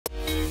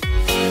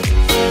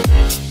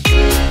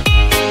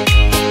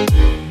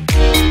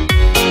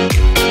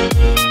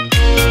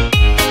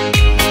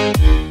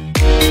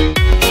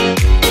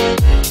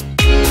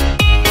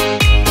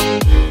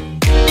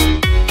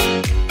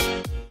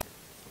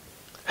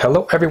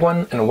Hello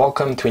everyone and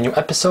welcome to a new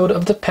episode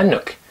of the Pen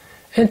Nook.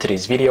 In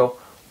today's video,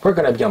 we're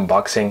going to be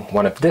unboxing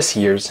one of this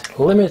year's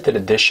limited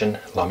edition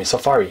Lamy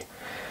Safari.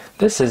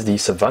 This is the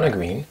Savannah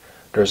Green.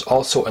 There's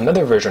also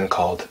another version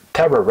called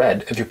Terra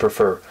Red if you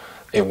prefer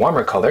a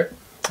warmer color.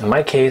 In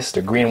my case,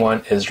 the green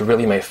one is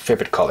really my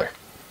favorite color.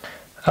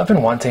 I've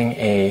been wanting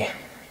an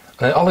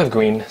olive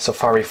green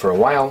Safari for a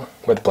while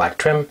with black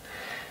trim,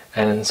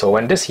 and so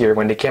when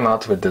they came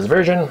out with this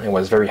version, I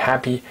was very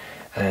happy,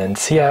 and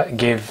Sia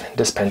gave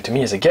this pen to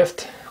me as a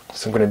gift.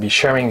 So I'm going to be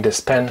sharing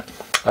this pen,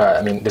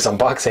 this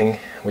unboxing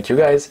with you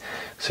guys,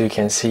 so you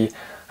can see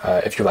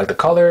if you like the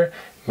color,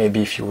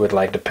 maybe if you would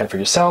like the pen for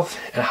yourself,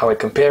 and how it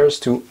compares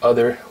to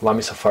other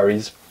Lamy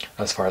Safaris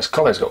as far as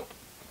colors go.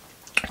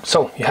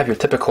 So you have your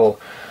typical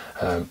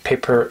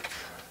paper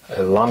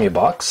Lamy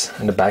box.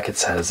 In the back it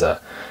says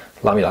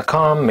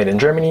Lamy.com, made in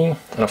Germany,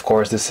 and of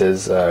course this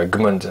is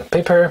Gmund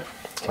paper,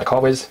 like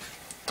always.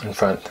 In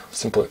front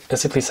it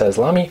simply says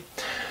Lamy.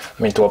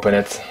 To open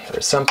it,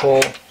 very simple,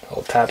 a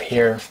little tab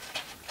here,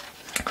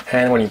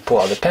 and when you pull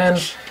out the pen,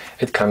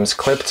 it comes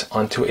clipped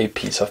onto a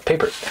piece of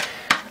paper,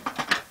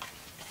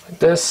 like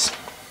this.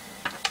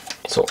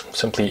 So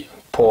simply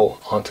pull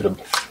onto the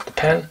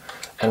pen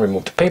and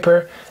remove the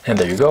paper, and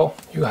there you go,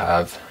 you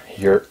have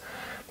your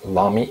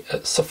Lamy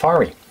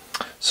Safari.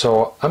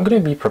 So I'm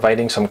going to be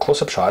providing some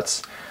close-up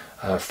shots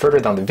further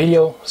down the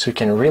video, so you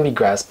can really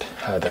grasp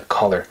the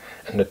color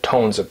and the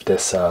tones of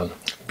this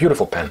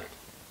beautiful pen.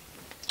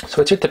 So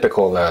it's your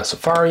typical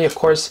Safari, of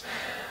course,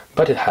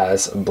 but it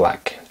has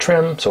black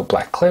trim, so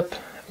black clip,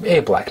 a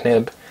black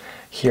nib.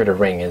 Here the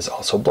ring is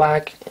also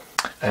black,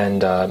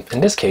 and in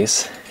this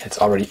case it's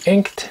already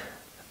inked.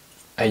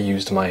 I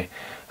used my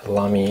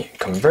Lamy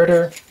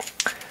converter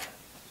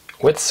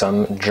with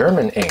some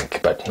German ink,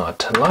 but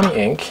not Lamy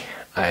ink.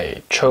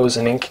 I chose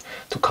an ink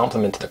to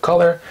complement the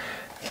color,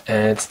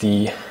 and it's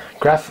the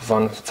Graf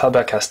von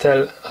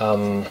Faber-Castell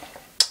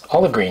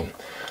olive green.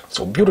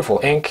 So beautiful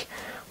ink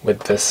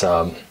with this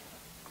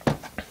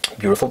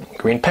beautiful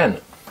green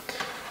pen.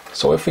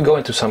 So if we go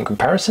into some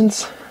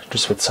comparisons,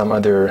 just with some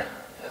other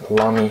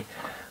Lamy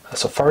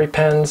Safari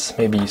pens,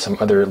 maybe some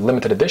other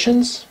limited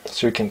editions,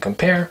 so you can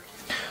compare.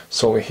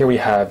 So here we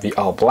have the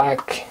all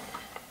black.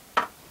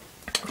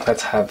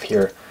 Let's have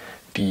here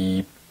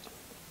the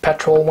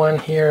petrol one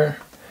here.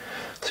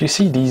 So you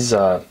see these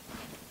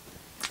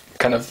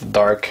kind of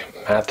dark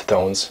matte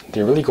tones,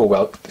 they really go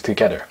well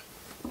together.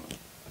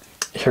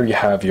 Here you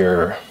have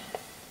your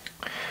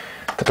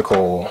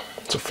typical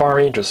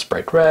Safari, just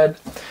bright red,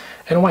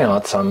 and why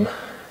not some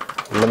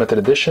limited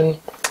edition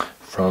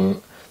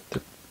from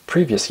the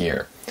previous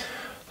year.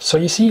 So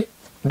you see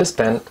this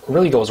pen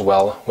really goes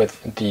well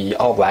with the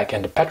all black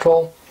and the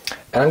petrol,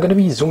 and I'm going to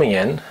be zooming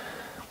in.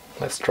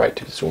 Let's try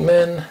to zoom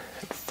in,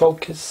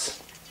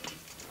 focus,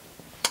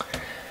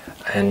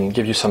 and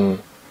give you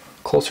some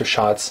closer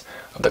shots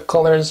of the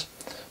colors.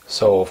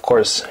 So of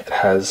course it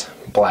has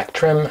black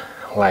trim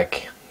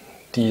like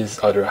these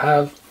other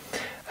have,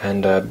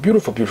 and a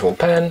beautiful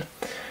pen.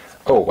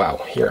 Oh wow,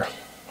 here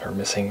we're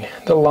missing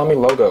the Lamy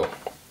logo.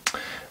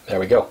 There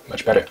we go,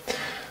 much better.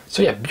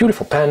 So yeah,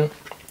 beautiful pen,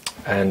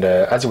 and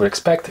as you would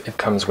expect, it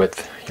comes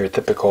with your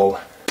typical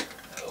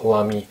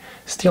Lamy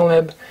steel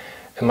nib.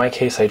 In my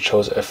case I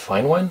chose a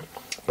fine one,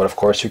 but of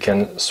course you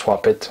can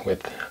swap it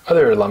with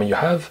other Lamy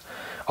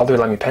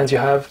pens you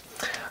have.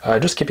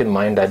 Just keep in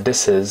mind that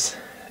this is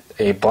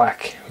a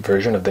black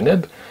version of the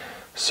nib,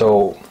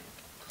 so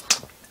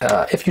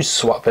if you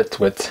swap it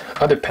with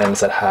other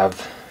pens that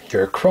have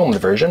your chromed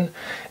version,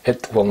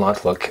 it will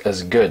not look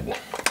as good,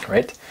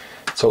 right?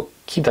 So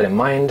keep that in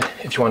mind.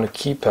 If you want to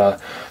keep the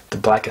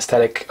black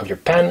aesthetic of your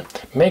pen,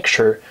 make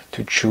sure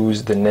to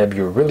choose the nib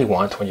you really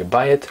want when you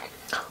buy it,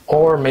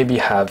 or maybe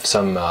have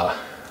some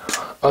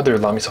other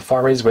Lamy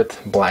Safaris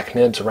with black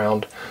nibs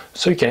around,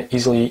 so you can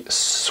easily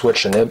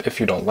switch the nib if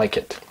you don't like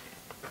it.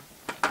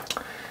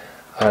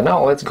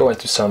 Now let's go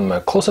into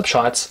some close-up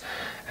shots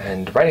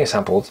and writing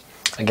samples.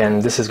 Again,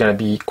 this is going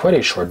to be quite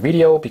a short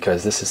video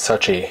because this is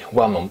such a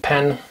well-known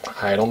pen.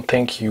 I don't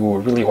think you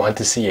really want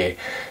to see a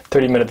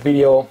 30-minute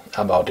video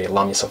about a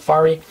Lamy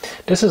Safari.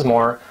 This is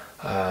more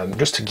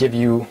just to give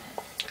you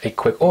a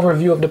quick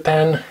overview of the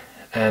pen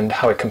and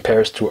how it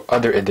compares to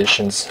other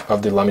editions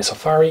of the Lamy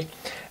Safari,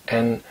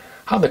 and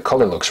how the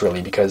color looks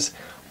really, because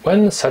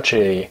when such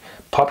a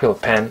popular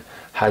pen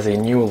has a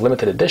new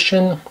limited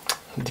edition,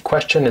 the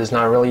question is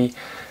not really,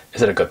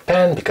 is it a good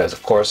pen? Because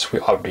of course we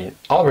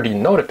already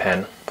know the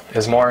pen.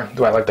 Is more,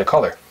 do I like the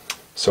color?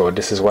 So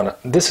this is what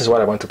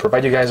I want to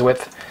provide you guys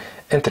with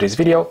in today's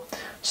video.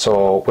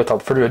 So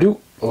without further ado,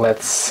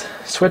 let's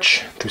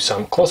switch to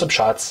some close-up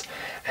shots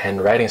and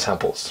writing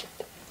samples.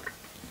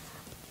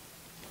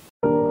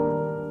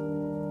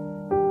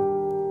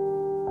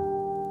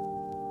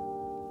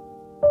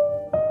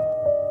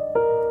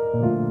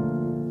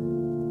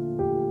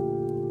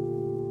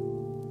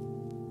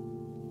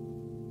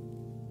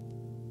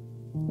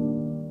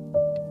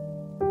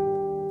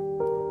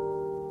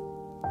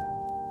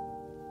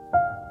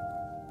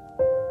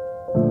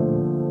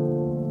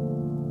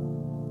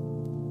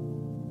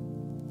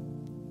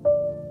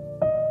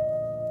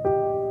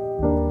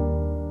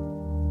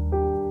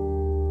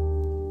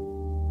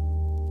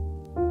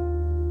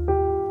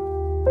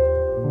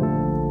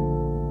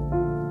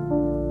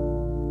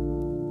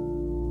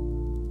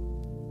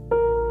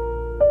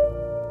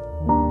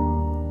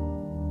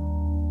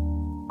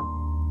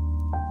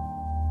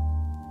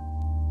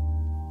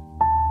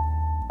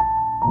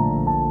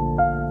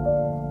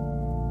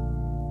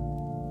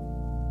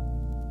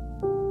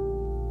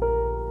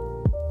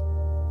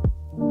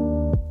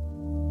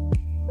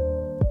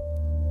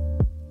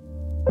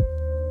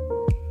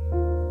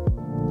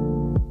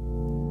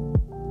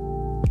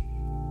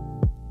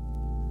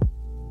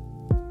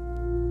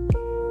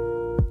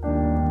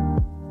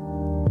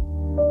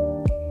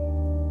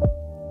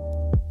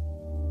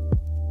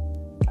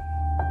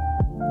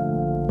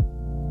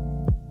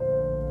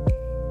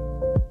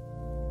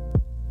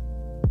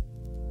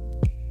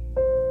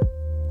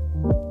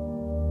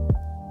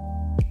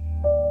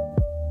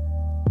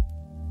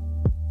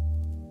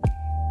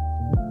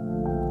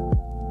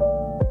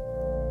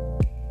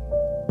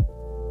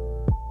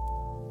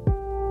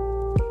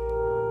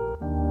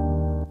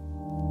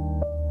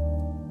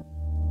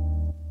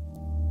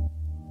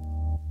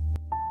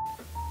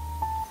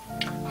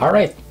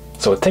 Alright,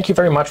 so thank you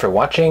very much for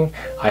watching.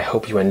 I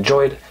hope you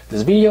enjoyed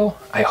this video.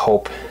 I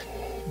hope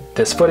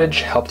this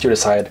footage helped you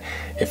decide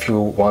if you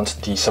want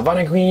the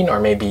Savannah Green, or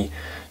maybe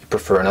you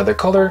prefer another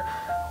color,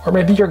 or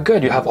maybe you're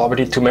good, you have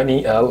already too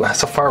many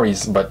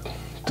safaris, but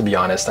to be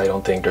honest, I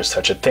don't think there's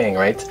such a thing,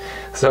 right?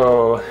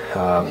 So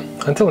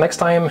until next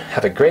time,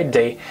 have a great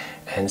day,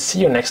 and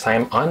see you next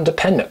time on the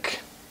Pen Nook.